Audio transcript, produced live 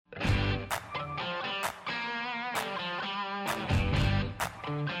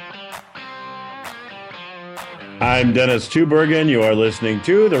I'm Dennis Tubergen. You are listening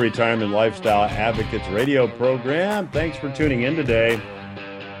to the Retirement Lifestyle Advocates radio program. Thanks for tuning in today.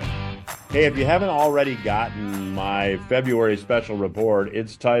 Hey, if you haven't already gotten my February special report,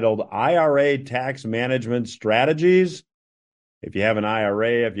 it's titled IRA Tax Management Strategies. If you have an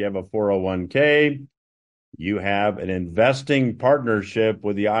IRA, if you have a 401k, you have an investing partnership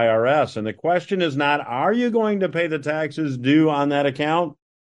with the IRS. And the question is not, are you going to pay the taxes due on that account?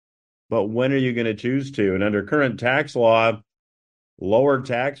 But when are you going to choose to? And under current tax law, lower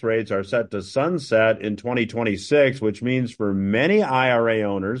tax rates are set to sunset in 2026, which means for many IRA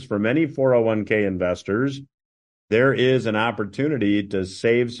owners, for many 401k investors, there is an opportunity to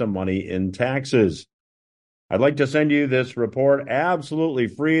save some money in taxes. I'd like to send you this report absolutely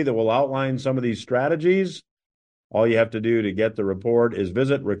free that will outline some of these strategies. All you have to do to get the report is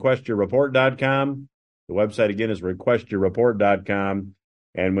visit requestyourreport.com. The website again is requestyourreport.com.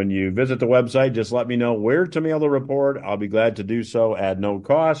 And when you visit the website, just let me know where to mail the report. I'll be glad to do so at no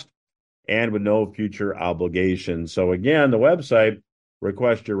cost and with no future obligation. So again, the website,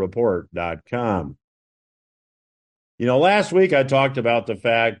 requestyourreport.com. You know, last week I talked about the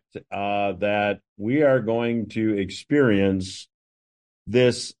fact that we are going to experience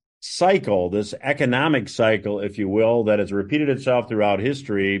this cycle, this economic cycle, if you will, that has repeated itself throughout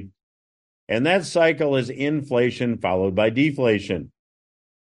history. And that cycle is inflation followed by deflation.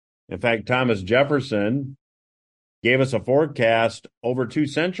 In fact, Thomas Jefferson gave us a forecast over 2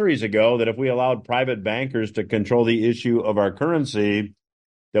 centuries ago that if we allowed private bankers to control the issue of our currency,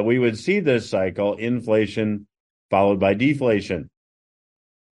 that we would see this cycle, inflation followed by deflation.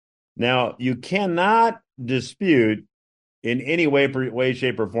 Now, you cannot dispute in any way,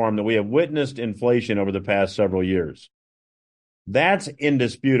 shape, or form that we have witnessed inflation over the past several years. That's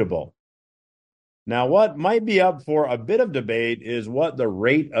indisputable. Now, what might be up for a bit of debate is what the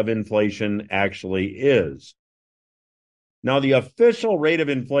rate of inflation actually is. Now, the official rate of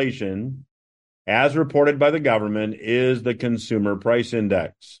inflation, as reported by the government, is the Consumer Price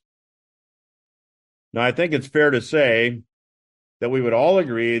Index. Now, I think it's fair to say that we would all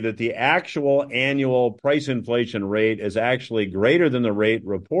agree that the actual annual price inflation rate is actually greater than the rate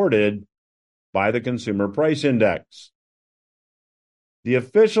reported by the Consumer Price Index. The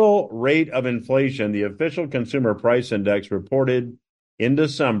official rate of inflation, the official Consumer Price Index reported in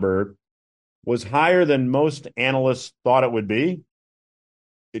December, was higher than most analysts thought it would be.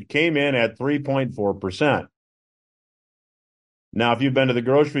 It came in at 3.4%. Now, if you've been to the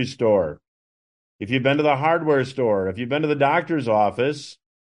grocery store, if you've been to the hardware store, if you've been to the doctor's office,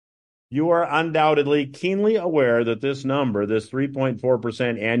 you are undoubtedly keenly aware that this number, this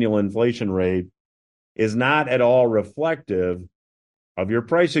 3.4% annual inflation rate, is not at all reflective of your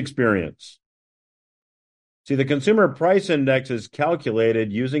price experience. See, the Consumer Price Index is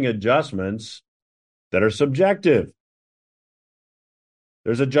calculated using adjustments that are subjective.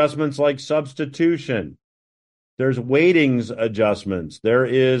 There's adjustments like substitution. There's weightings adjustments. There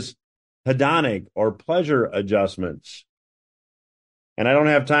is hedonic or pleasure adjustments. And I don't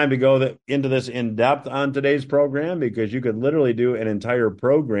have time to go into this in depth on today's program because you could literally do an entire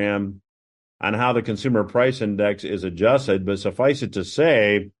program on how the Consumer Price Index is adjusted, but suffice it to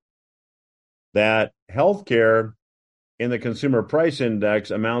say that healthcare in the Consumer Price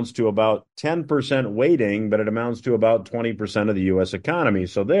Index amounts to about 10% weighting, but it amounts to about 20% of the U.S. economy.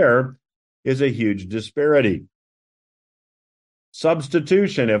 So there is a huge disparity.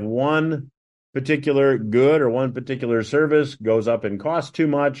 Substitution, if one particular good or one particular service goes up in cost too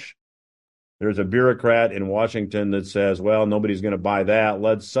much, there's a bureaucrat in Washington that says, well, nobody's going to buy that.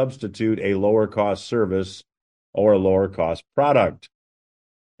 Let's substitute a lower cost service or a lower cost product.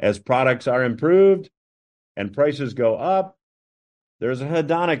 As products are improved and prices go up, there's a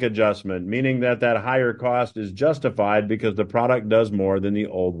hedonic adjustment, meaning that higher cost is justified because the product does more than the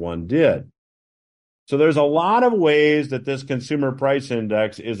old one did. So there's a lot of ways that this Consumer Price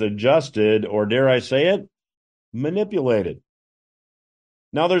Index is adjusted, or dare I say it, manipulated.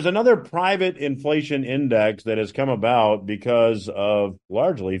 Now, there's another private inflation index that has come about because of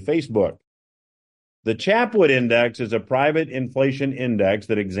largely Facebook. The Chapwood Index is a private inflation index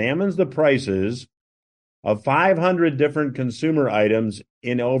that examines the prices of 500 different consumer items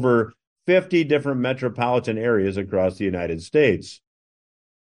in over 50 different metropolitan areas across the United States.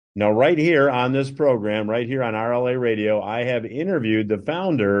 Now, right here on this program, right here on RLA Radio, I have interviewed the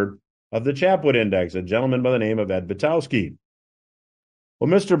founder of the Chapwood Index, a gentleman by the name of Ed Butowski. Well,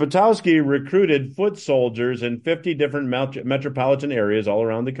 Mr. Butowski recruited foot soldiers in 50 different metropolitan areas all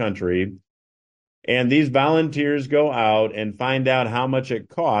around the country, and these volunteers go out and find out how much it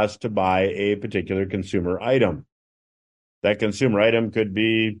costs to buy a particular consumer item. That consumer item could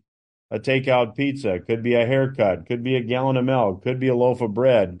be a takeout pizza, could be a haircut, could be a gallon of milk, could be a loaf of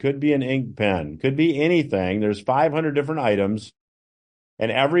bread, could be an ink pen, could be anything. There's 500 different items,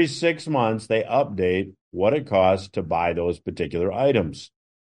 and every 6 months they update what it costs to buy those particular items.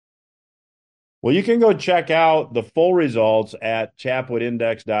 Well, you can go check out the full results at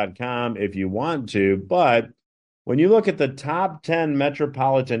chapwoodindex.com if you want to, but when you look at the top 10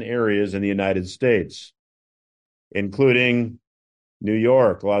 metropolitan areas in the United States, including New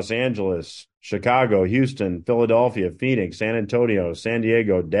York, Los Angeles, Chicago, Houston, Philadelphia, Phoenix, San Antonio, San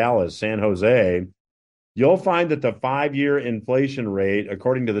Diego, Dallas, San Jose, you'll find that the 5-year inflation rate,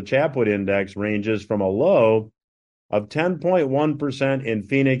 according to the Chapwood Index, ranges from a low of 10.1% in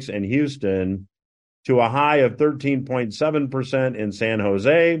Phoenix and Houston to a high of 13.7% in San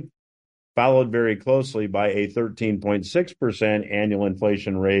Jose, followed very closely by a 13.6% annual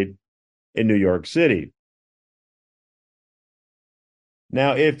inflation rate in New York City.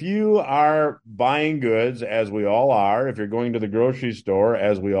 Now, if you are buying goods, as we all are, if you're going to the grocery store,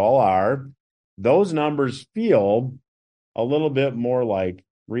 as we all are, those numbers feel a little bit more like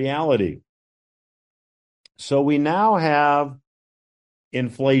reality. So we now have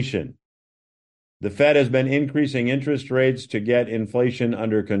inflation. The Fed has been increasing interest rates to get inflation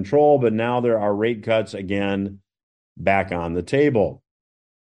under control, but now there are rate cuts again back on the table.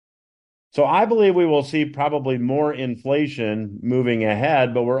 So I believe we will see probably more inflation moving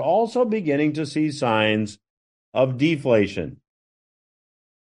ahead, but we're also beginning to see signs of deflation.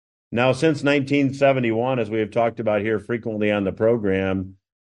 Now, since 1971, as we have talked about here frequently on the program,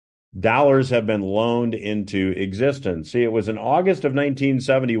 dollars have been loaned into existence. See, it was in August of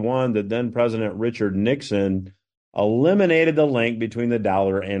 1971 that then President Richard Nixon eliminated the link between the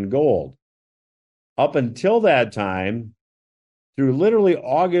dollar and gold. Up until that time, through literally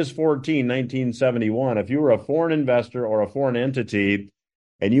August 14, 1971, if you were a foreign investor or a foreign entity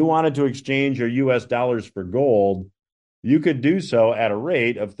and you wanted to exchange your U.S. dollars for gold, you could do so at a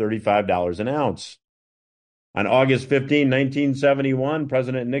rate of $35 an ounce. On August 15, 1971,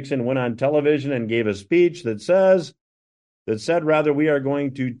 President Nixon went on television and gave a speech that said, we are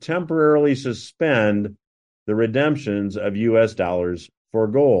going to temporarily suspend the redemptions of U.S. dollars for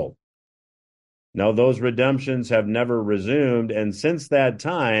gold. Now, those redemptions have never resumed, and since that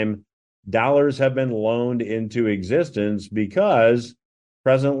time, dollars have been loaned into existence because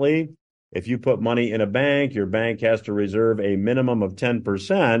presently, if you put money in a bank, your bank has to reserve a minimum of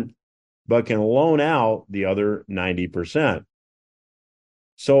 10%, but can loan out the other 90%.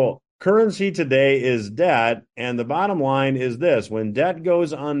 So currency today is debt, and the bottom line is this: when debt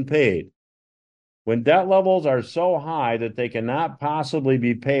goes unpaid, when debt levels are so high that they cannot possibly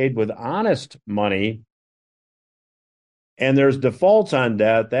be paid with honest money, and there's defaults on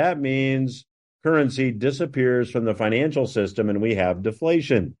debt, that means currency disappears from the financial system and we have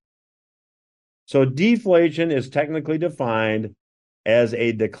deflation. So deflation is technically defined as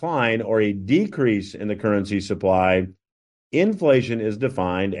a decline or a decrease in the currency supply. Inflation is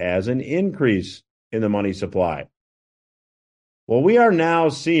defined as an increase in the money supply. Well, we are now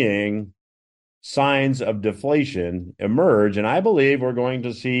seeing signs of deflation emerge, and I believe we're going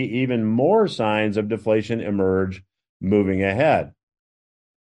to see even more signs of deflation emerge moving ahead.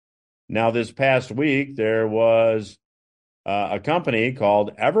 Now, this past week, there was a company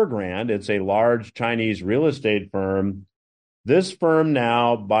called Evergrande. It's a large Chinese real estate firm. This firm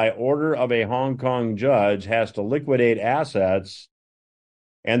now, by order of a Hong Kong judge, has to liquidate assets,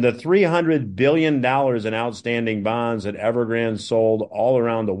 and the $300 billion in outstanding bonds that Evergrande sold all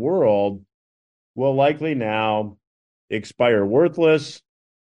around the world will likely now expire worthless,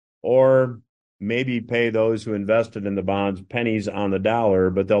 or maybe pay those who invested in the bonds pennies on the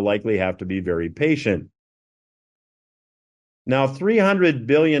dollar, but they'll likely have to be very patient. Now, $300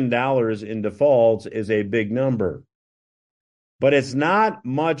 billion in defaults is a big number, but it's not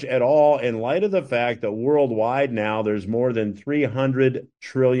much at all in light of the fact that worldwide now there's more than $300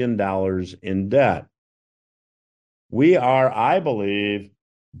 trillion in debt. We are, I believe,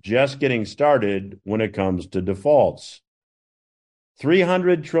 just getting started when it comes to defaults.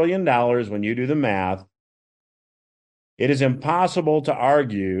 $300 trillion, when you do the math, it is impossible to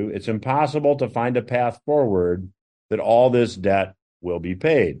argue, it's impossible to find a path forward that all this debt will be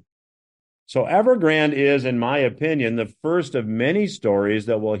paid. So Evergrande is, in my opinion, the first of many stories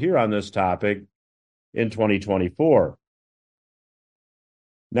that we'll hear on this topic in 2024.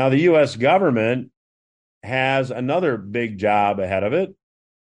 Now, the U.S. government has another big job ahead of it.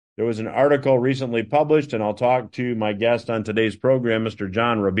 There was an article recently published, and I'll talk to my guest on today's program, Mr.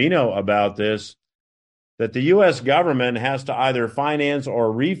 John Rubino, about this, that the U.S. government has to either finance or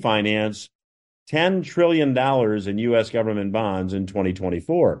refinance $10 trillion in U.S. government bonds in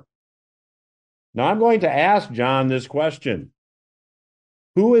 2024. Now, I'm going to ask John this question.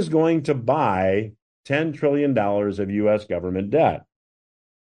 Who is going to buy $10 trillion of U.S. government debt?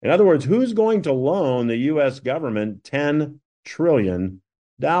 In other words, who's going to loan the U.S. government $10 trillion?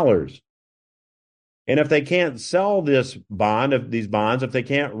 And if they can't sell this bond, if they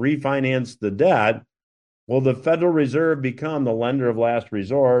can't refinance the debt, will the Federal Reserve become the lender of last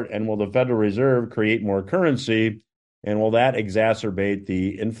resort? And will the Federal Reserve create more currency? And will that exacerbate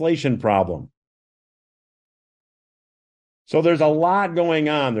the inflation problem? So there's a lot going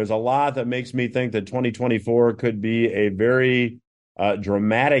on. There's a lot that makes me think that 2024 could be a very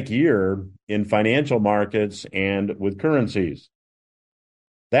dramatic year in financial markets and with currencies.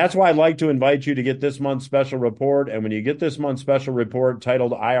 That's why I'd like to invite you to get this month's special report. And when you get this month's special report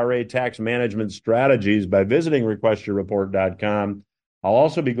titled IRA Tax Management Strategies by visiting requestyourreport.com, I'll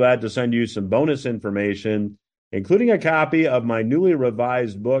also be glad to send you some bonus information, including a copy of my newly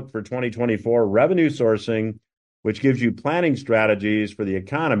revised book for 2024, Revenue Sourcing, which gives you planning strategies for the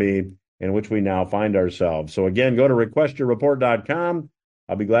economy in which we now find ourselves. So again, go to requestyourreport.com.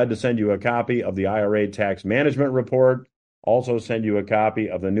 I'll be glad to send you a copy of the IRA Tax Management Report. Also send you a copy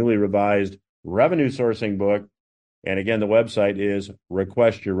of the newly revised Revenue Sourcing book. And again, the website is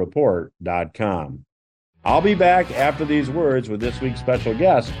requestyourreport.com. I'll be back after these words with this week's special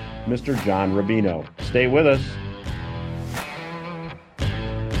guest, Mr. John Rubino. Stay with us.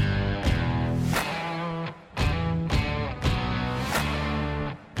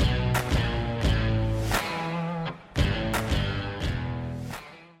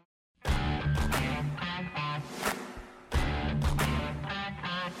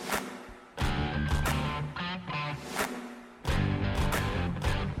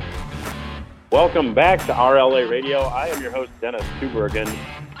 Welcome back to RLA Radio. I am your host, Dennis Tubergen.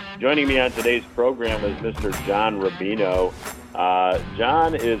 Joining me on today's program is Mr. John Rubino.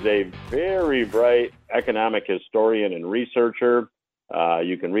 John is a very bright economic historian and researcher.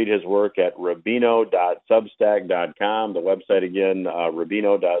 You can read his work at rubino.substack.com. The website again,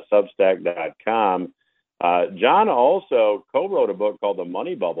 rubino.substack.com. John also co-wrote a book called The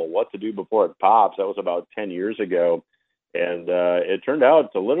Money Bubble, What to Do Before It Pops. That was about 10 years ago. And it turned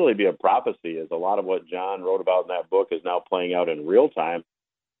out to literally be a prophecy, as a lot of what John wrote about in that book is now playing out in real time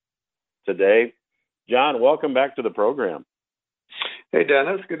today. John, welcome back to the program. Hey,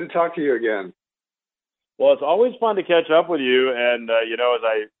 Dennis. Good to talk to you again. Well, it's always fun to catch up with you. And, as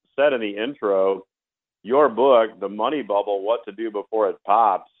I said in the intro, your book, The Money Bubble, What to Do Before It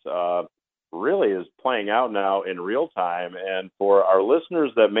Pops, really is playing out now in real time. And for our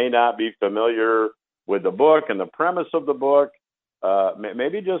listeners that may not be familiar with the book and the premise of the book,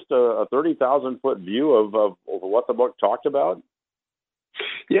 maybe just a 30,000-foot view of what the book talked about?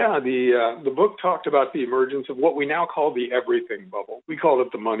 Yeah, the book talked about the emergence of what we now call the everything bubble. We called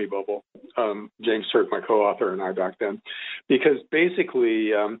it the money bubble, James Turk, my co-author, and I back then, because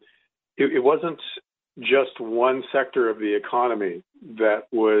basically it wasn't just one sector of the economy that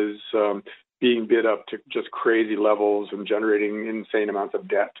was being bid up to just crazy levels and generating insane amounts of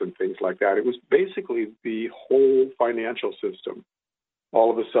debt and things like that. It was basically the whole financial system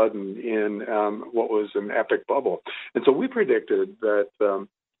all of a sudden in what was an epic bubble. And so we predicted that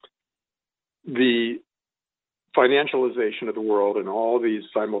the financialization of the world and all these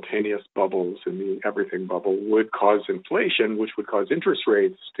simultaneous bubbles in the everything bubble would cause inflation, which would cause interest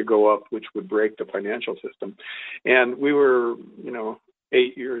rates to go up, which would break the financial system. And we were,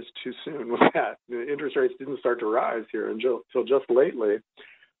 8 years too soon with that. The interest rates didn't start to rise here until just lately.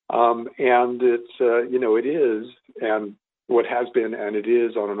 And it's, it is, and what has been, and it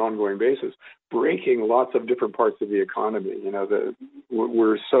is on an ongoing basis, breaking lots of different parts of the economy.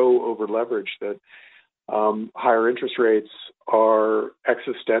 We're so over-leveraged that higher interest rates are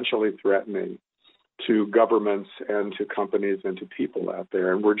existentially threatening to governments and to companies and to people out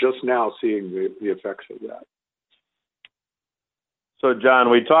there. And we're just now seeing the effects of that. So, John,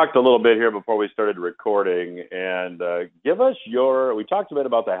 we talked a little bit here before we started recording, and we talked a bit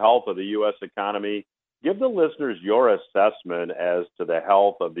about the health of the U.S. economy. Give the listeners your assessment as to the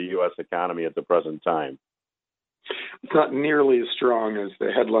health of the U.S. economy at the present time. It's not nearly as strong as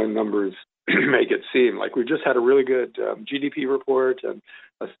the headline numbers make it seem. Like, we just had a really good GDP report and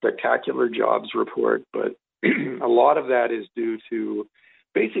a spectacular jobs report, but a lot of that is due to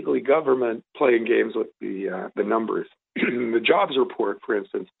basically government playing games with the numbers. The jobs report, for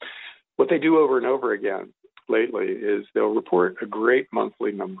instance, what they do over and over again lately is they'll report a great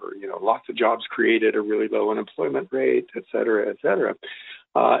monthly number, lots of jobs created, a really low unemployment rate, et cetera, et cetera.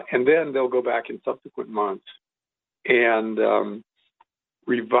 And then they'll go back in subsequent months and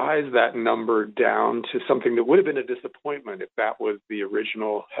revise that number down to something that would have been a disappointment if that was the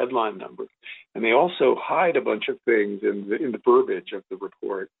original headline number. And they also hide a bunch of things in the verbiage of the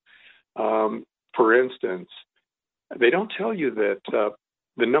report. For instance, they don't tell you that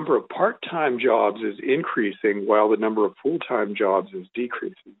the number of part-time jobs is increasing while the number of full-time jobs is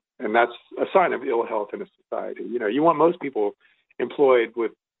decreasing. And that's a sign of ill health in a society. You want most people employed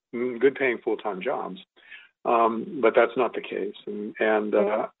with good-paying full-time jobs. But that's not the case. And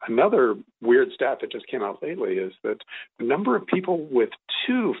another weird stat that just came out lately is that the number of people with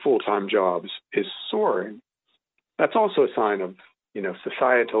 2 full-time jobs is soaring. That's also a sign of,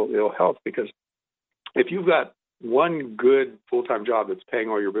 societal ill health, because if you've got one good full-time job that's paying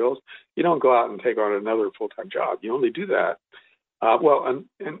all your bills, you don't go out and take on another full-time job. You only do that,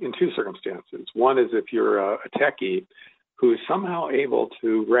 in 2 circumstances. One is if you're a techie who is somehow able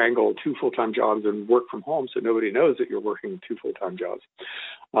to wrangle 2 full-time jobs and work from home so nobody knows that you're working 2 full-time jobs.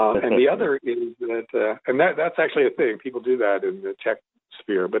 And the other is that, that's actually a thing. People do that in the tech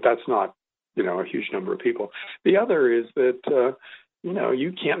sphere, but that's not, a huge number of people. The other is that,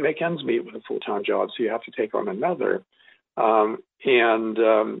 you can't make ends meet with a full-time job, so you have to take on another.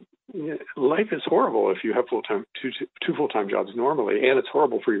 Life is horrible if you have two full-time jobs normally, and it's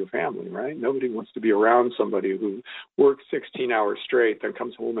horrible for your family, right? Nobody wants to be around somebody who works 16 hours straight, then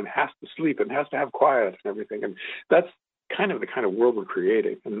comes home and has to sleep and has to have quiet and everything. And that's the kind of world we're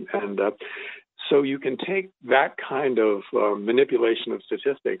creating. And so you can take that kind of manipulation of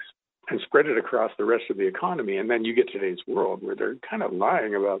statistics and spread it across the rest of the economy, and then you get today's world where they're kind of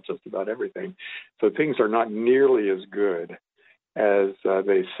lying about just about everything. So things are not nearly as good as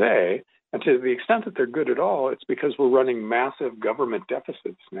they say. And to the extent that they're good at all, it's because we're running massive government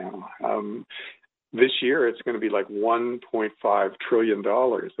deficits now. This year, it's going to be like $1.5 trillion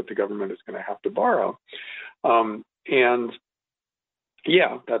that the government is going to have to borrow.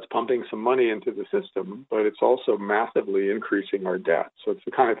 That's pumping some money into the system, but it's also massively increasing our debt. So it's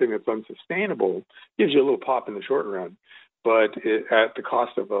the kind of thing that's unsustainable, gives you a little pop in the short run, but at the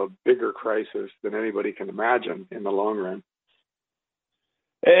cost of a bigger crisis than anybody can imagine in the long run.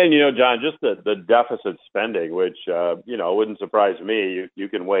 And, John, just the deficit spending, which, wouldn't surprise me. You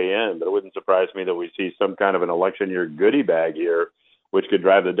can weigh in, but it wouldn't surprise me that we see some kind of an election year goodie bag here, which could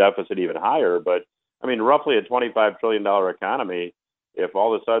drive the deficit even higher. But, roughly a $25 trillion economy, if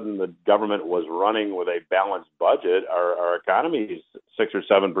all of a sudden the government was running with a balanced budget, our economy is 6 or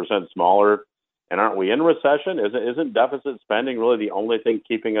 7% smaller. And aren't we in recession? Isn't deficit spending really the only thing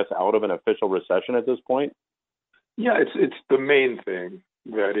keeping us out of an official recession at this point? Yeah, it's the main thing.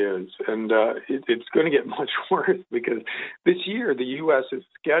 That is, and it's going to get much worse because this year the U.S. is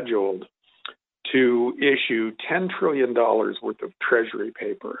scheduled to issue $10 trillion worth of Treasury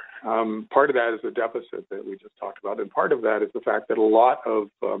paper. Part of that is the deficit that we just talked about, and part of that is the fact that a lot of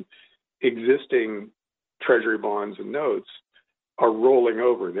existing Treasury bonds and notes are rolling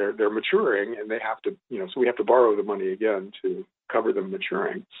over. They're maturing, and they have to, so we have to borrow the money again to cover them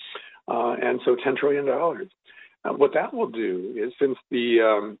maturing, and so $10 trillion. What that will do is, since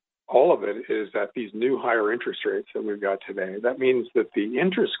all of it is at these new higher interest rates that we've got today, that means that the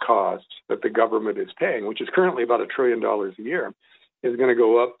interest costs that the government is paying, which is currently about $1 trillion a year, is going to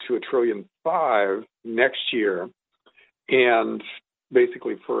go up to $1.5 trillion next year, and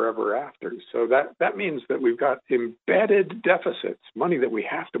basically forever after. So that means that we've got embedded deficits, money that we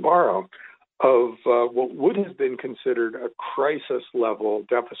have to borrow, of what would have been considered a crisis-level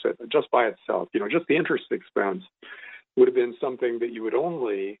deficit just by itself. Just the interest expense would have been something that you would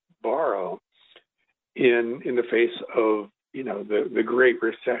only borrow in the face of, the Great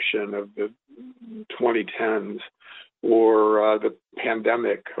Recession of the 2010s or the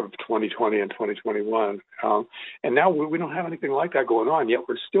pandemic of 2020 and 2021. And now we don't have anything like that going on, yet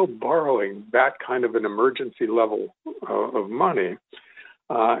we're still borrowing that kind of an emergency level of money.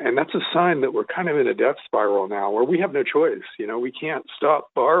 And that's a sign that we're kind of in a death spiral now where we have no choice. We can't stop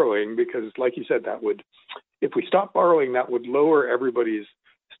borrowing because, like you said, if we stop borrowing, that would lower everybody's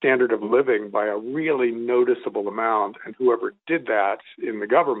standard of living by a really noticeable amount. And whoever did that in the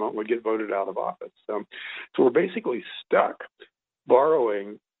government would get voted out of office. So we're basically stuck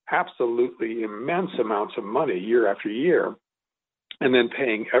borrowing absolutely immense amounts of money year after year and then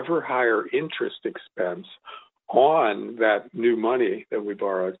paying ever higher interest expense on that new money that we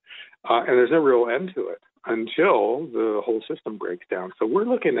borrowed. And there's no real end to it until the whole system breaks down. So we're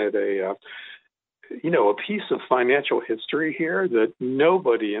looking at a piece of financial history here that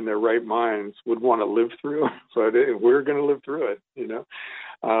nobody in their right minds would want to live through. So we're going to live through it,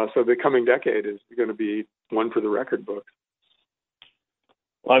 So the coming decade is going to be one for the record book.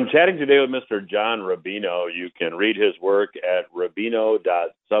 Well, I'm chatting today with Mr. John Rubino. You can read his work at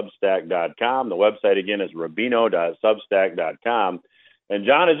rubino.substack.com. The website again is rubino.substack.com. And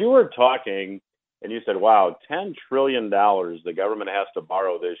John, as you were talking, and you said, wow, $10 trillion the government has to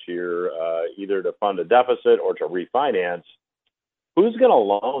borrow this year, either to fund a deficit or to refinance. Who's going to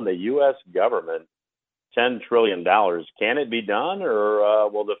loan the U.S. government $10 trillion? Can it be done, or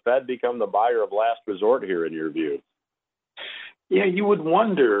will the Fed become the buyer of last resort here, in your view? Yeah, you would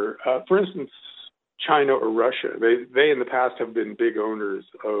wonder. For instance, China or Russia, they in the past have been big owners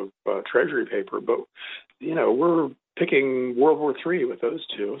of treasury paper, but we're picking World War III with those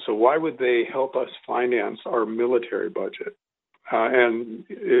two. So why would they help us finance our military budget? And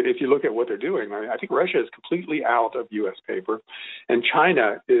if you look at what they're doing, I think Russia is completely out of U.S. paper, and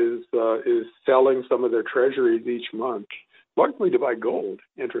China is selling some of their treasuries each month, largely to buy gold.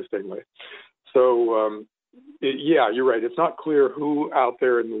 Interestingly, so. Yeah, you're right. It's not clear who out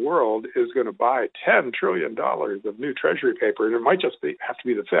there in the world is going to buy $10 trillion of new treasury paper, and it might just have to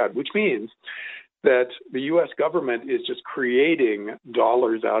be the Fed, which means that the U.S. government is just creating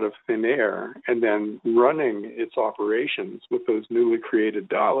dollars out of thin air and then running its operations with those newly created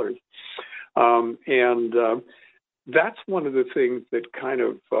dollars. That's one of the things that kind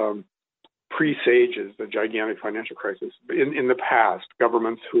of presages the gigantic financial crisis. In the past,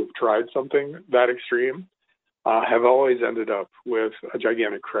 governments who have tried something that extreme have always ended up with a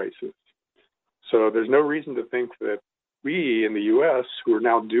gigantic crisis. So there's no reason to think that we in the U.S., who are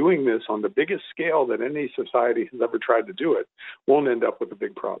now doing this on the biggest scale that any society has ever tried to do it, won't end up with a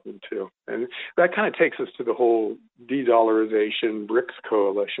big problem too. And that kind of takes us to the whole de-dollarization BRICS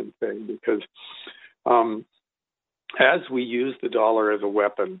coalition thing, because as we use the dollar as a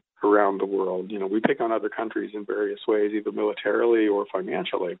weapon around the world, we pick on other countries in various ways, either militarily or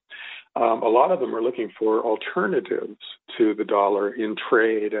financially. A lot of them are looking for alternatives to the dollar in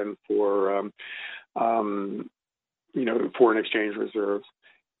trade and for, foreign exchange reserves.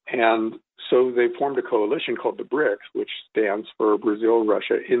 And so they formed a coalition called the BRICS, which stands for Brazil,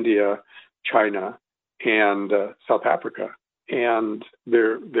 Russia, India, China, and South Africa. And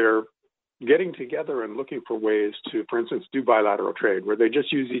they're getting together and looking for ways to, for instance, do bilateral trade, where they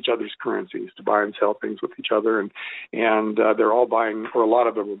just use each other's currencies to buy and sell things with each other. And they're all buying, or a lot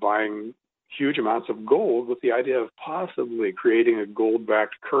of them are buying, huge amounts of gold with the idea of possibly creating a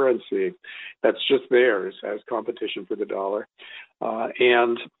gold-backed currency that's just theirs as competition for the dollar.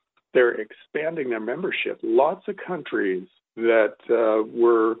 And they're expanding their membership. Lots of countries that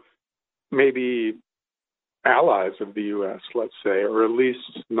were maybe allies of the U.S., let's say, or at least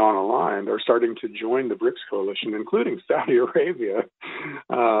non-aligned, are starting to join the BRICS coalition, including Saudi Arabia,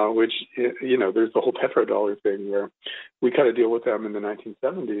 which, there's the whole petrodollar thing where we kind of deal with them in the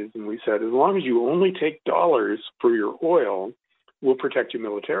 1970s, and we said, as long as you only take dollars for your oil, we'll protect you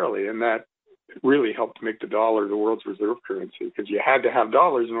militarily. And that really helped make the dollar the world's reserve currency, because you had to have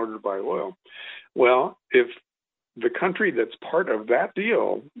dollars in order to buy oil. Well, if the country that's part of that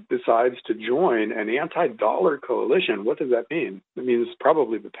deal decides to join an anti-dollar coalition, what does that mean? It means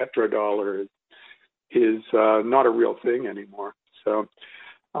probably the petrodollar is not a real thing anymore. So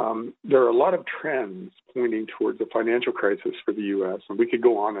there are a lot of trends pointing towards a financial crisis for the U.S., and we could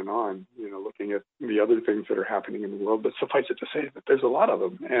go on and on, looking at the other things that are happening in the world. But suffice it to say that there's a lot of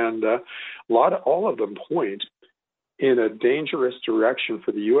them, and all of them point in a dangerous direction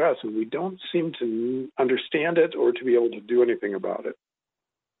for the U.S., and we don't seem to understand it or to be able to do anything about it.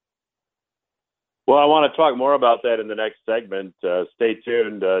 Well, I want to talk more about that in the next segment. Stay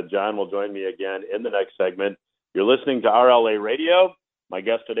tuned. John will join me again in the next segment. You're listening to RLA Radio. My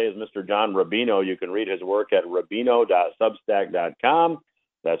guest today is Mr. John Rubino. You can read his work at rubino.substack.com.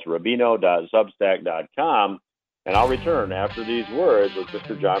 That's rubino.substack.com. And I'll return after these words with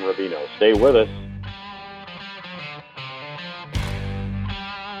Mr. John Rubino. Stay with us.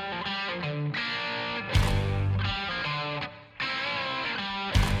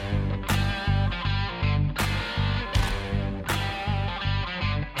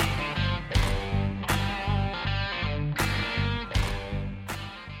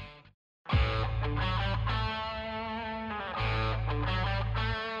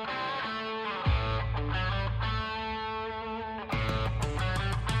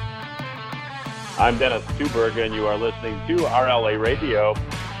 I'm Dennis Tuberg, and you are listening to RLA Radio.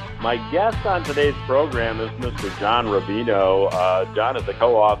 My guest on today's program is Mr. John Rubino. John is the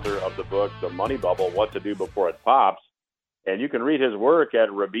co-author of the book, The Money Bubble, What to Do Before It Pops. And you can read his work at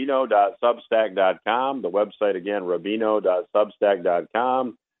rubino.substack.com. The website, again,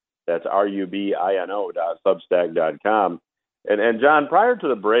 rubino.substack.com. That's rubino.substack.com. And John, prior to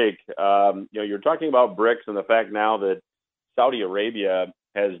the break, you're talking about BRICS and the fact now that Saudi Arabia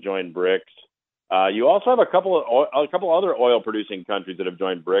has joined BRICS. You also have a couple other oil producing countries that have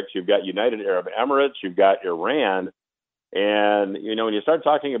joined BRICS. You've got United Arab Emirates, you've got Iran, and when you start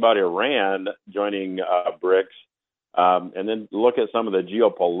talking about Iran joining BRICS, and then look at some of the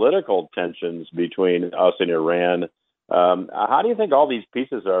geopolitical tensions between us and Iran. How do you think all these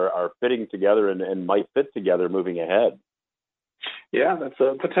pieces are fitting together and might fit together moving ahead? Yeah, that's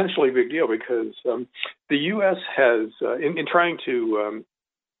a potentially big deal because the U.S. has, in trying to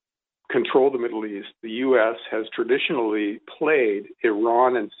control the Middle East, the U.S. has traditionally played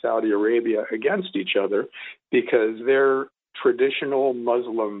Iran and Saudi Arabia against each other because they're traditional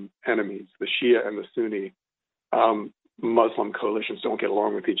Muslim enemies. The Shia and the Sunni Muslim coalitions don't get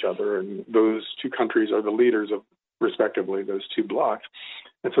along with each other, and those two countries are the leaders of, respectively, those two blocs.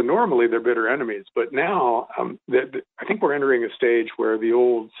 And so normally they're bitter enemies, but now I think we're entering a stage where the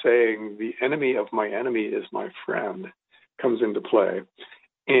old saying, the enemy of my enemy is my friend, comes into play.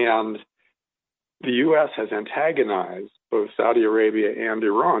 And the U.S. has antagonized both Saudi Arabia and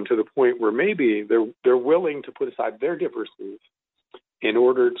Iran to the point where maybe they're willing to put aside their differences in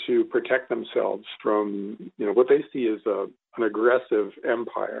order to protect themselves from what they see as an aggressive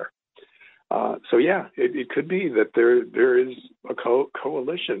empire. So yeah, it could be that there is a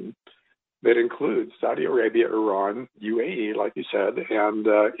coalition that includes Saudi Arabia, Iran, UAE, like you said, and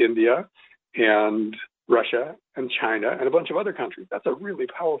India, and Russia, and China, and a bunch of other countries. That's a really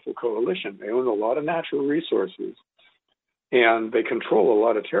powerful coalition. They own a lot of natural resources, and they control a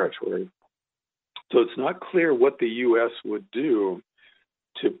lot of territory. So it's not clear what the U.S. would do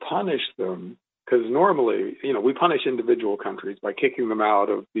to punish them. Because normally, we punish individual countries by kicking them out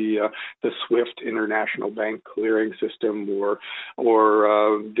of the SWIFT international bank clearing system,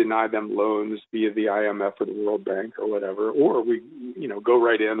 or deny them loans via the IMF or the World Bank or whatever, or we go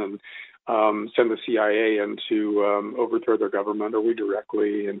right in and send the CIA in to overthrow their government, or we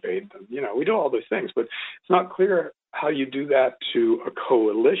directly invade them. We do all those things, but it's not clear how you do that to a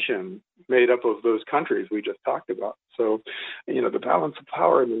coalition made up of those countries we just talked about. So, the balance of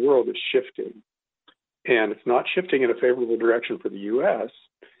power in the world is shifting. And it's not shifting in a favorable direction for the U.S.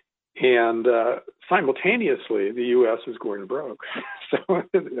 And simultaneously, the U.S. is going broke. So,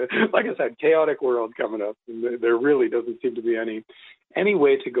 like I said, chaotic world coming up. And there really doesn't seem to be any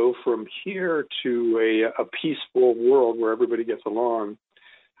way to go from here to a peaceful world where everybody gets along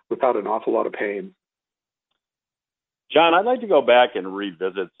without an awful lot of pain. John, I'd like to go back and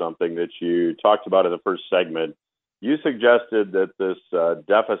revisit something that you talked about in the first segment. You suggested that this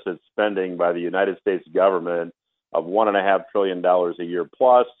deficit spending by the United States government of $1.5 trillion a year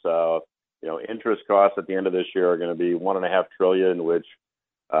plus, interest costs at the end of this year are going to be $1.5 trillion, which,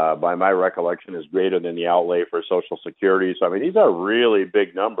 by my recollection, is greater than the outlay for Social Security. So, these are really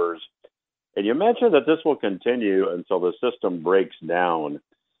big numbers. And you mentioned that this will continue until the system breaks down.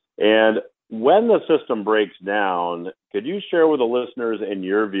 And when the system breaks down, could you share with the listeners, in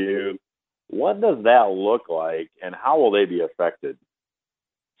your view, what does that look like, and how will they be affected?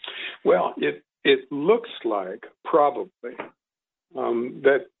 Well, it looks like probably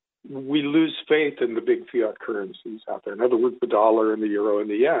that we lose faith in the big fiat currencies out there. In other words, the dollar and the euro and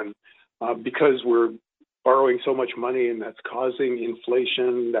the yen, because we're borrowing so much money, and that's causing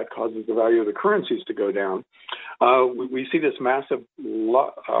inflation, that causes the value of the currencies to go down. We see this massive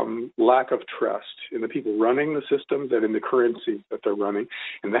lack of trust in the people running the systems and in the currencies that they're running.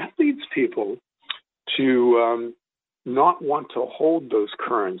 And that leads people to not want to hold those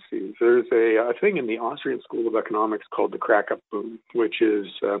currencies. There's a thing in the Austrian School of Economics called the crack-up boom, which is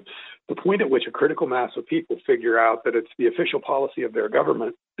the point at which a critical mass of people figure out that it's the official policy of their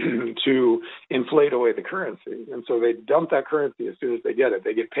government to inflate away the currency. And so they dump that currency as soon as they get it.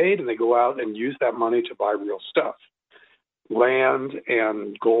 They get paid, and they go out and use that money to buy real stuff. Land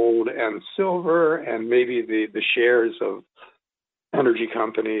and gold and silver, and maybe the shares of energy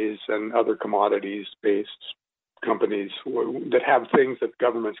companies and other commodities-based companies that have things that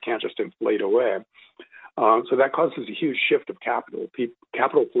governments can't just inflate away. So that causes a huge shift of capital.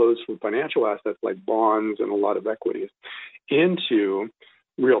 Capital flows from financial assets like bonds and a lot of equities into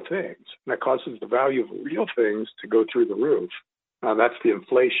real things. And that causes the value of real things to go through the roof. That's the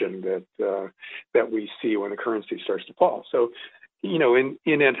inflation that we see when the currency starts to fall. So, in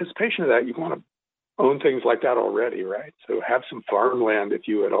anticipation of that, you want to own things like that already, right? So have some farmland if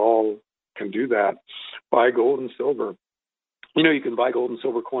you at all can do that. Buy gold and silver. You can buy gold and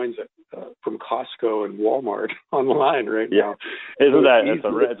silver coins from Costco and Walmart online right now. Isn't that?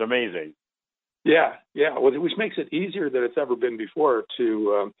 It's amazing. Yeah. Well, which makes it easier than it's ever been before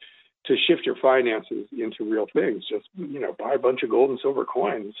to shift your finances into real things. Just buy a bunch of gold and silver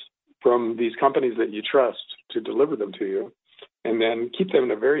coins from these companies that you trust to deliver them to you, and then keep them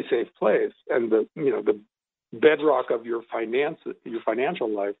in a very safe place. And the bedrock of your financial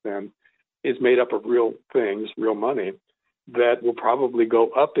life then is made up of real things, real money that will probably go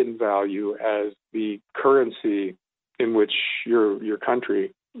up in value as the currency in which your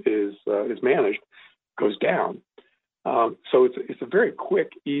country is managed goes down. So it's a very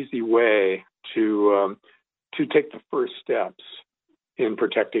quick, easy way to take the first steps in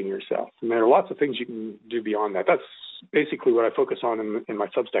protecting yourself. And there are lots of things you can do beyond that. That's basically what I focus on in my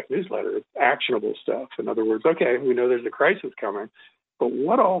Substack newsletter. It's actionable stuff. In other words, okay, we know there's a crisis coming, but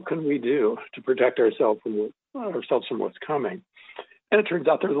what all can we do to protect ourselves from what's coming? And it turns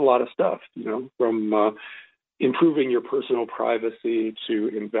out there's a lot of stuff, from improving your personal privacy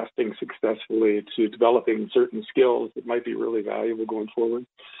to investing successfully to developing certain skills that might be really valuable going forward.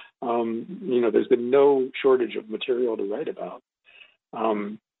 There's been no shortage of material to write about.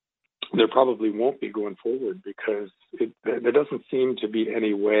 There probably won't be going forward because there doesn't seem to be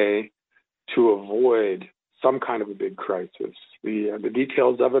any way to avoid some kind of a big crisis. The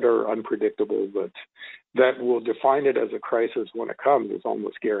details of it are unpredictable, but that will define it as a crisis when it comes is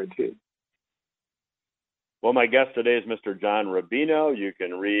almost guaranteed. Well, my guest today is Mr. John Rubino. You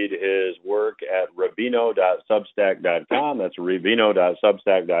can read his work at rubino.substack.com. That's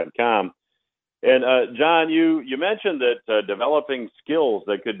rubino.substack.com. And John, you mentioned that developing skills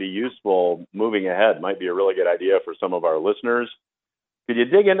that could be useful moving ahead might be a really good idea for some of our listeners. Could you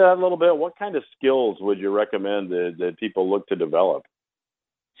dig into that a little bit? What kind of skills would you recommend that people look to develop?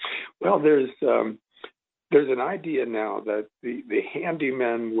 Well, there's an idea now that the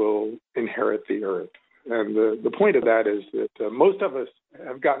handymen will inherit the earth. And the point of that is that most of us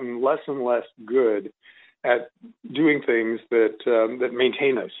have gotten less and less good at doing things that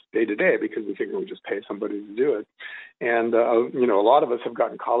maintain us day to day because we figure we just pay somebody to do it. And, a lot of us have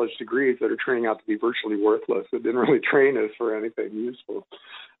gotten college degrees that are turning out to be virtually worthless. That didn't really train us for anything useful.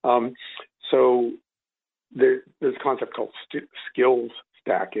 So there's a concept called skills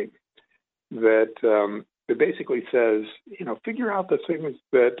stacking that basically says, figure out the things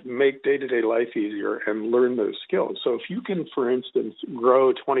that make day-to-day life easier and learn those skills. So if you can, for instance,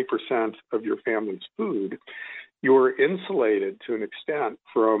 grow 20% of your family's food, you're insulated to an extent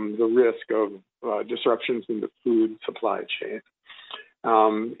from the risk of disruptions in the food supply chain.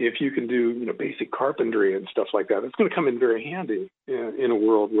 If you can do, basic carpentry and stuff like that, it's going to come in very handy in a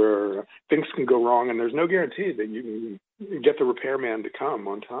world where things can go wrong and there's no guarantee that you can get the repairman to come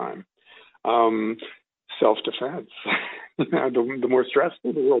on time. Self-defense. The more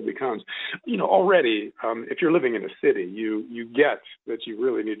stressful the world becomes. Already, if you're living in a city, you get that you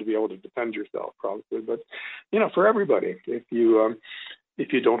really need to be able to defend yourself, probably. But for everybody, if you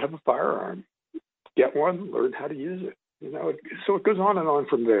don't have a firearm, get one. Learn how to use it. So it goes on and on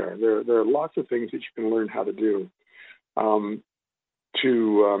from there. There are lots of things that you can learn how to do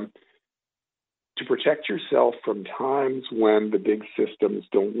to protect yourself from times when the big systems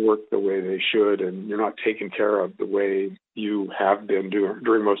don't work the way they should and you're not taken care of the way you have been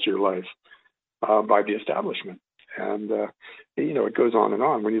during most of your life by the establishment. And, it goes on and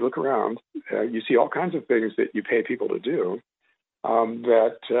on. When you look around, you see all kinds of things that you pay people to do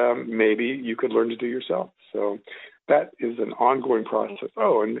that maybe you could learn to do yourself. So that is an ongoing process.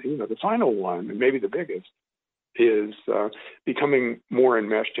 Oh, and, the final one, and maybe the biggest, is becoming more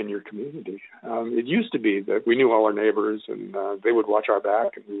enmeshed in your community. It used to be that we knew all our neighbors and they would watch our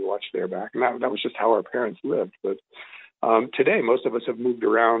back and we would watch their back. And that was just how our parents lived. But today, most of us have moved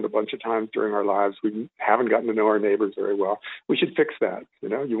around a bunch of times during our lives. We haven't gotten to know our neighbors very well. We should fix that.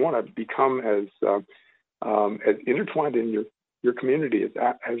 You want to become as intertwined in your community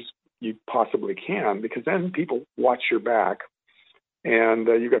as you possibly can, because then people watch your back and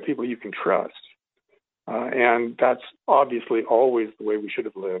you've got people you can trust. And that's obviously always the way we should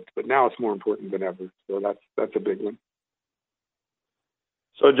have lived, but now it's more important than ever. So that's a big one.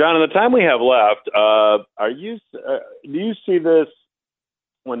 So, John, in the time we have left, do you see this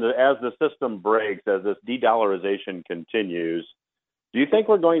as the system breaks, as this de-dollarization continues? Do you think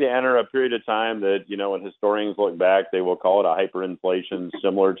we're going to enter a period of time that, when historians look back, they will call it a hyperinflation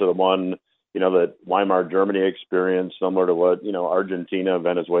similar to the one, that Weimar Germany experienced, similar to what, Argentina,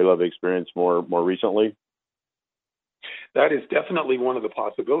 Venezuela have experienced more recently? That is definitely one of the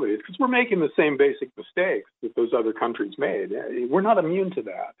possibilities, because we're making the same basic mistakes that those other countries made. We're not immune to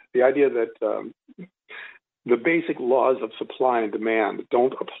that. The idea that the basic laws of supply and demand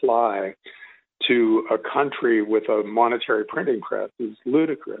don't apply to a country with a monetary printing press is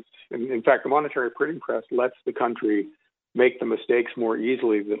ludicrous. And in fact, the monetary printing press lets the country make the mistakes more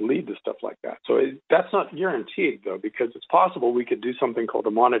easily that lead to stuff like that. So that's not guaranteed, though, because it's possible we could do something called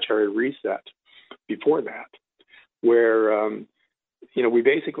a monetary reset before that. where we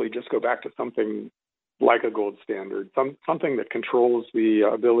basically just go back to something like a gold standard, something that controls the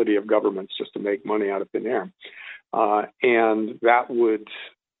ability of governments just to make money out of thin air, and that would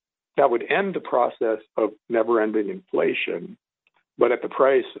end the process of never-ending inflation, but at the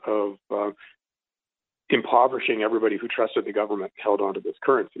price of impoverishing everybody who trusted the government and held onto this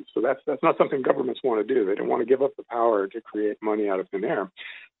currency. So that's not something governments want to do. They don't want to give up the power to create money out of thin air,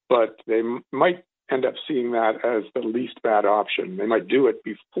 but they might end up seeing that as the least bad option. They might do it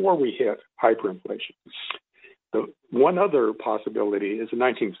before we hit hyperinflation. The one other possibility is a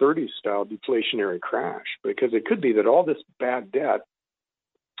 1930s style deflationary crash, because it could be that all this bad debt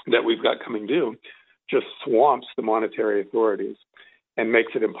that we've got coming due just swamps the monetary authorities and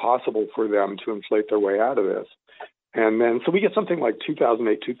makes it impossible for them to inflate their way out of this. And then, so we get something like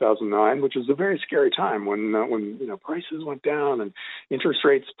 2008, 2009, which is a very scary time when prices went down and interest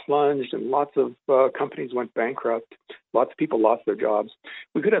rates plunged and lots of companies went bankrupt. Lots of people lost their jobs.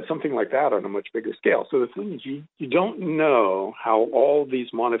 We could have something like that on a much bigger scale. So the thing is, you don't know how all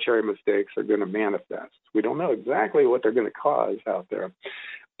these monetary mistakes are going to manifest. We don't know exactly what they're going to cause out there,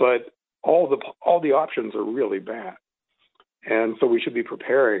 but all the options are really bad. And so we should be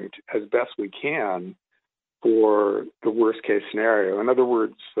preparing as best we can for the worst case scenario. In other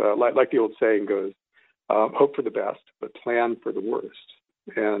words, like the old saying goes, hope for the best, but plan for the worst.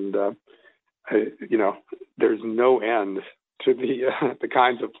 And, there's no end to the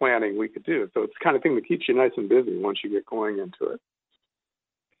kinds of planning we could do. So it's the kind of thing that keeps you nice and busy once you get going into it.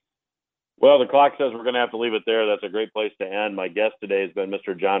 Well, the clock says we're going to have to leave it there. That's a great place to end. My guest today has been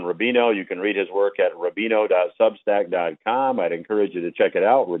Mr. John Rubino. You can read his work at rubino.substack.com. I'd encourage you to check it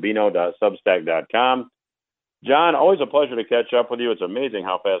out, rubino.substack.com. John, always a pleasure to catch up with you. It's amazing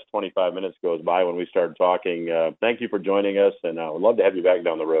how fast 25 minutes goes by when we start talking. Thank you for joining us, and I would love to have you back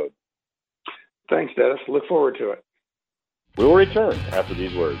down the road. Thanks, Dennis. Look forward to it. We will return after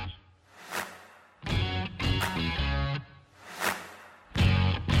these words.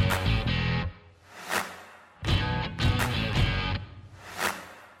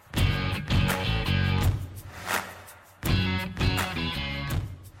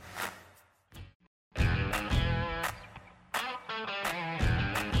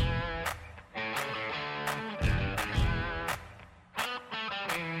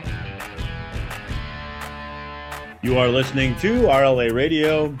 You are listening to RLA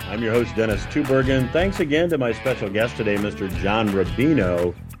Radio. I'm your host, Dennis Tubergen. Thanks again to my special guest today, Mr. John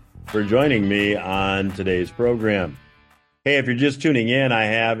Rubino, for joining me on today's program. Hey, if you're just tuning in, I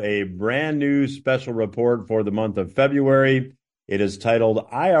have a brand new special report for the month of February. It is titled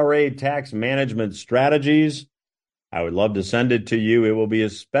IRA Tax Management Strategies. I would love to send it to you. It will be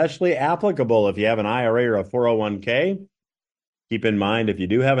especially applicable if you have an IRA or a 401k. Keep in mind, if you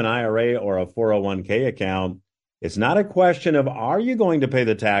do have an IRA or a 401k account, it's not a question of are you going to pay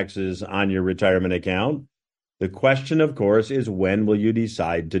the taxes on your retirement account? The question, of course, is when will you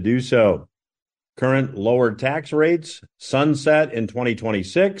decide to do so? Current lower tax rates sunset in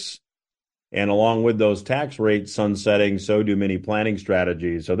 2026, and along with those tax rates sunsetting, so do many planning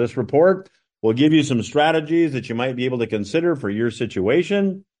strategies. So this report will give you some strategies that you might be able to consider for your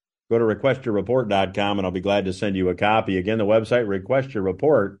situation. Go to requestyourreport.com, and I'll be glad to send you a copy. Again, the website,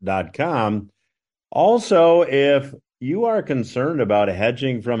 requestyourreport.com. Also, if you are concerned about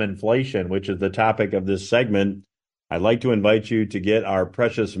hedging from inflation, which is the topic of this segment, I'd like to invite you to get our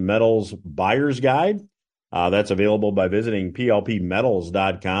Precious Metals Buyer's Guide. That's available by visiting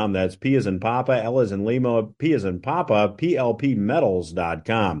plpmetals.com. That's P as in Papa, L as in Lima, P as in Papa,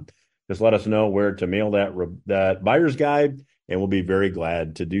 plpmetals.com. Just let us know where to mail that Buyer's Guide, and we'll be very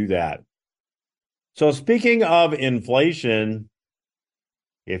glad to do that. So speaking of inflation,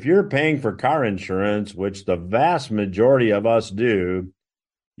 if you're paying for car insurance, which the vast majority of us do,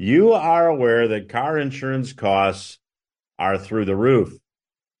 you are aware that car insurance costs are through the roof.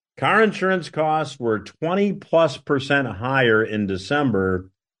 Car insurance costs were 20+% higher in December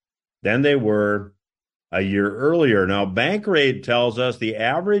than they were a year earlier. Now, Bankrate tells us the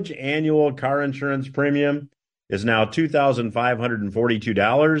average annual car insurance premium is now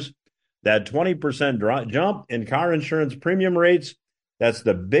 $2,542. That 20% jump in car insurance premium rates, that's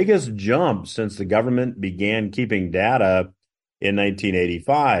the biggest jump since the government began keeping data in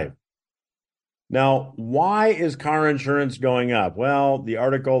 1985. Now, why is car insurance going up? Well, the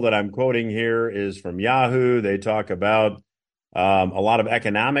article that I'm quoting here is from Yahoo. They talk about a lot of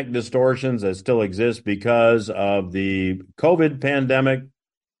economic distortions that still exist because of the COVID pandemic.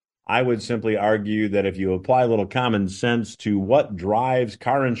 I would simply argue that if you apply a little common sense to what drives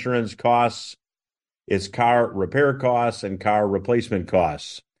car insurance costs, it's car repair costs and car replacement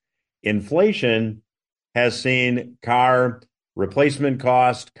costs. Inflation has seen car replacement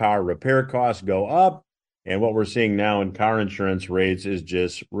costs, car repair costs go up. And what we're seeing now in car insurance rates is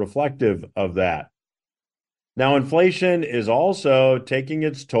just reflective of that. Now, inflation is also taking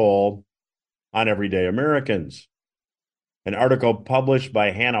its toll on everyday Americans. An article published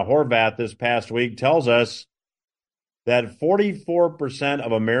by Hannah Horvath this past week tells us that 44%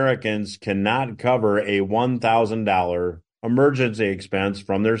 of Americans cannot cover a $1,000 emergency expense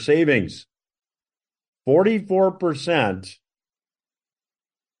from their savings. 44%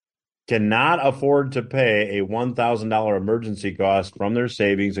 cannot afford to pay a $1,000 emergency cost from their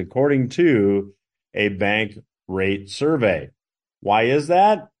savings, according to a bank rate survey. Why is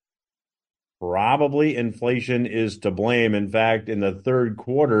that? Probably inflation is to blame. In fact, in the third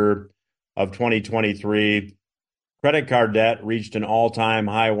quarter of 2023, credit card debt reached an all-time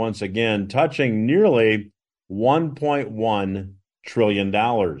high once again, touching nearly $1.1 trillion.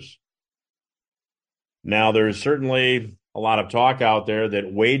 Now, there's certainly a lot of talk out there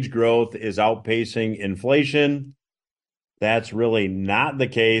that wage growth is outpacing inflation. That's really not the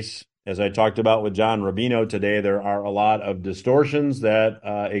case. As I talked about with John Rubino today, there are a lot of distortions that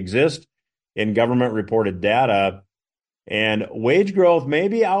exist in government reported data. And wage growth may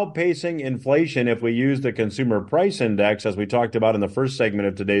be outpacing inflation if we use the consumer price index, as we talked about in the first segment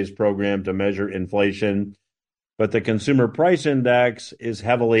of today's program, to measure inflation. But the consumer price index is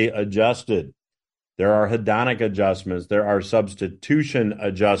heavily adjusted. There are hedonic adjustments. There are substitution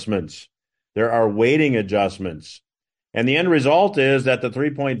adjustments. There are weighting adjustments. And the end result is that the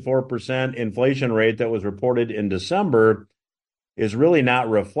 3.4% inflation rate that was reported in December is really not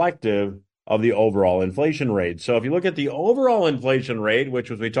reflective of the overall inflation rate. So if you look at the overall inflation rate, which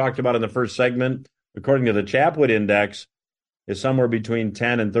was we talked about in the first segment, according to the Chapwood Index, is somewhere between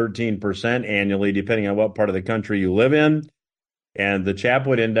 10 and 13% annually, depending on what part of the country you live in. And the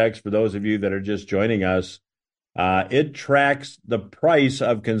Chapwood Index, for those of you that are just joining us, it tracks the price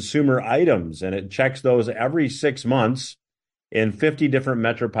of consumer items, and it checks those every 6 months in 50 different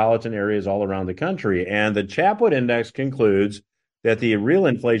metropolitan areas all around the country. And the Chapwood Index concludes that the real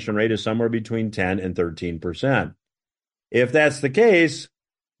inflation rate is somewhere between 10 and 13%. If that's the case,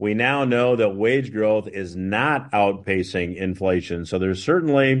 we now know that wage growth is not outpacing inflation. So there's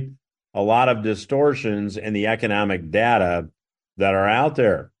certainly a lot of distortions in the economic data that are out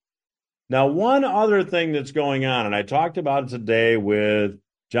there. Now, one other thing that's going on, and I talked about it today with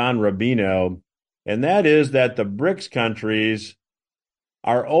John Rubino, and that is that the BRICS countries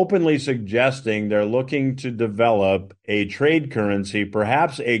are openly suggesting they're looking to develop a trade currency,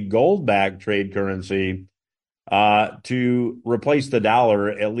 perhaps a gold-backed trade currency, to replace the dollar,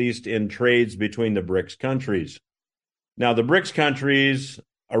 at least in trades between the BRICS countries. Now, the BRICS countries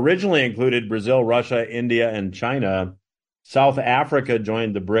originally included Brazil, Russia, India, and China. South Africa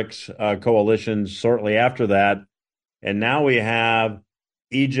joined the BRICS coalition shortly after that. And now we have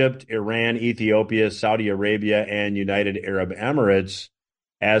Egypt, Iran, Ethiopia, Saudi Arabia, and United Arab Emirates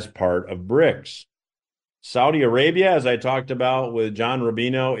as part of BRICS. Saudi Arabia, as I talked about with John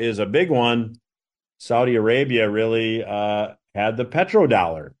Rubino, is a big one. Saudi Arabia really had the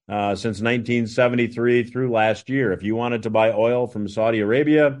petrodollar since 1973 through last year. If you wanted to buy oil from Saudi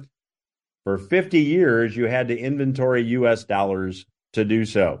Arabia, for 50 years, you had to inventory U.S. dollars to do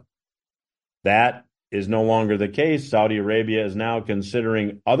so. That is no longer the case. Saudi Arabia is now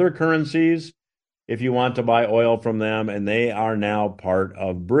considering other currencies if you want to buy oil from them, and they are now part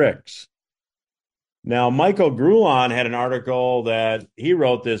of BRICS. Now, Michael Grulon had an article that he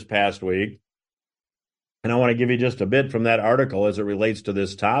wrote this past week, and I want to give you just a bit from that article as it relates to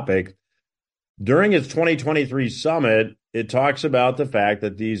this topic. During its 2023 summit, it talks about the fact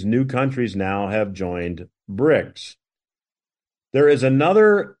that these new countries now have joined BRICS. There is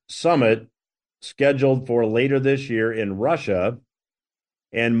another summit scheduled for later this year in Russia,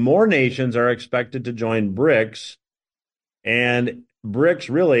 and more nations are expected to join BRICS. And BRICS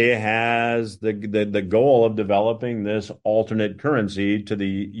really has the goal of developing this alternate currency to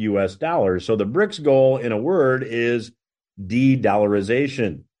the U.S. dollar. So the BRICS goal, in a word, is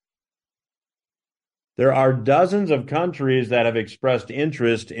de-dollarization. There are dozens of countries that have expressed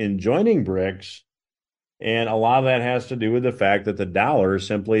interest in joining BRICS, and a lot of that has to do with the fact that the dollar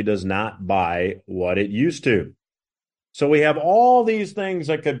simply does not buy what it used to. So we have all these things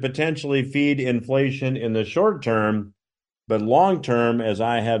that could potentially feed inflation in the short term, but long term, as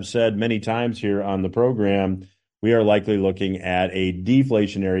I have said many times here on the program, we are likely looking at a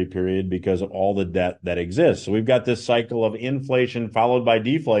deflationary period because of all the debt that exists. So we've got this cycle of inflation followed by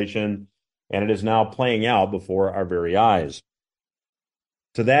deflation, and it is now playing out before our very eyes.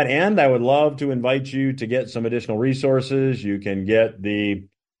 To that end, I would love to invite you to get some additional resources. You can get the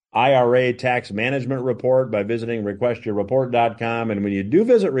IRA tax management report by visiting requestyourreport.com. And when you do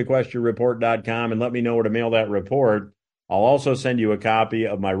visit requestyourreport.com and let me know where to mail that report, I'll also send you a copy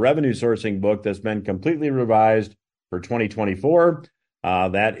of my revenue sourcing book that's been completely revised for 2024.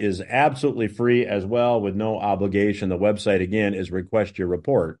 That is absolutely free as well with no obligation. The website, again, is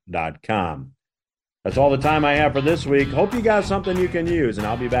requestyourreport.com. That's all the time I have for this week. Hope you got something you can use, and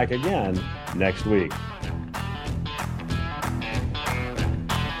I'll be back again next week.